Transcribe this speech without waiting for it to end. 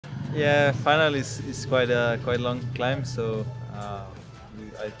Yeah, final is quite a long climb, so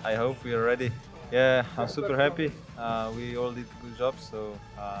I hope we are ready. Yeah, I'm super happy. We all did good job, so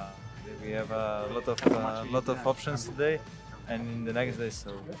we have a lot of options today and in the next day.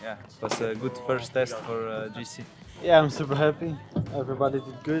 So yeah, it was a good first test for GC. Yeah, I'm super happy. Everybody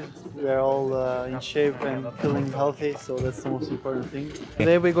did good. We're all in shape and feeling healthy, so that's the most important thing.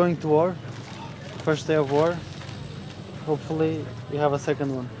 Today we're going to war. First day of war. Hopefully we have a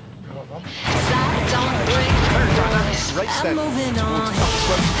second one. Race then towards the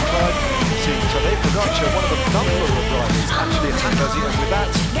swept climb to Tadej Pogačar, one of a number of riders actually attacked us, and with that,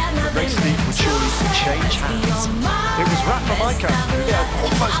 the race lead would surely change hands. It was Rafa Majka who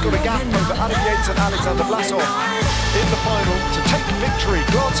almost got a gap over Adam Yates and Alexander Vlasov in the final to take victory,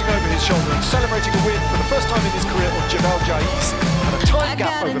 glancing over his shoulder and celebrating a win for the first time in his career on Jebel Jais, and a time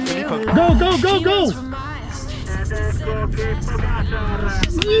gap over Filippo. Go!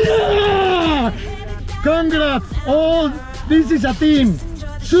 Yeah! Congrats! Oh, this is a team!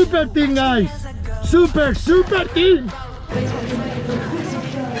 Super team, guys! Super team!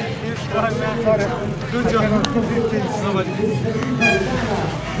 Good job. Nobody.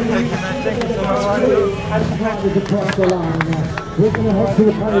 Thank you, man. Thank you so much.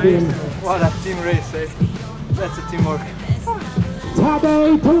 What a team race, eh? That's a teamwork.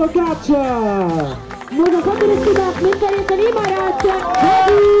 Tadej Pogačar!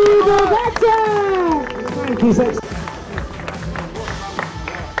 Thank you,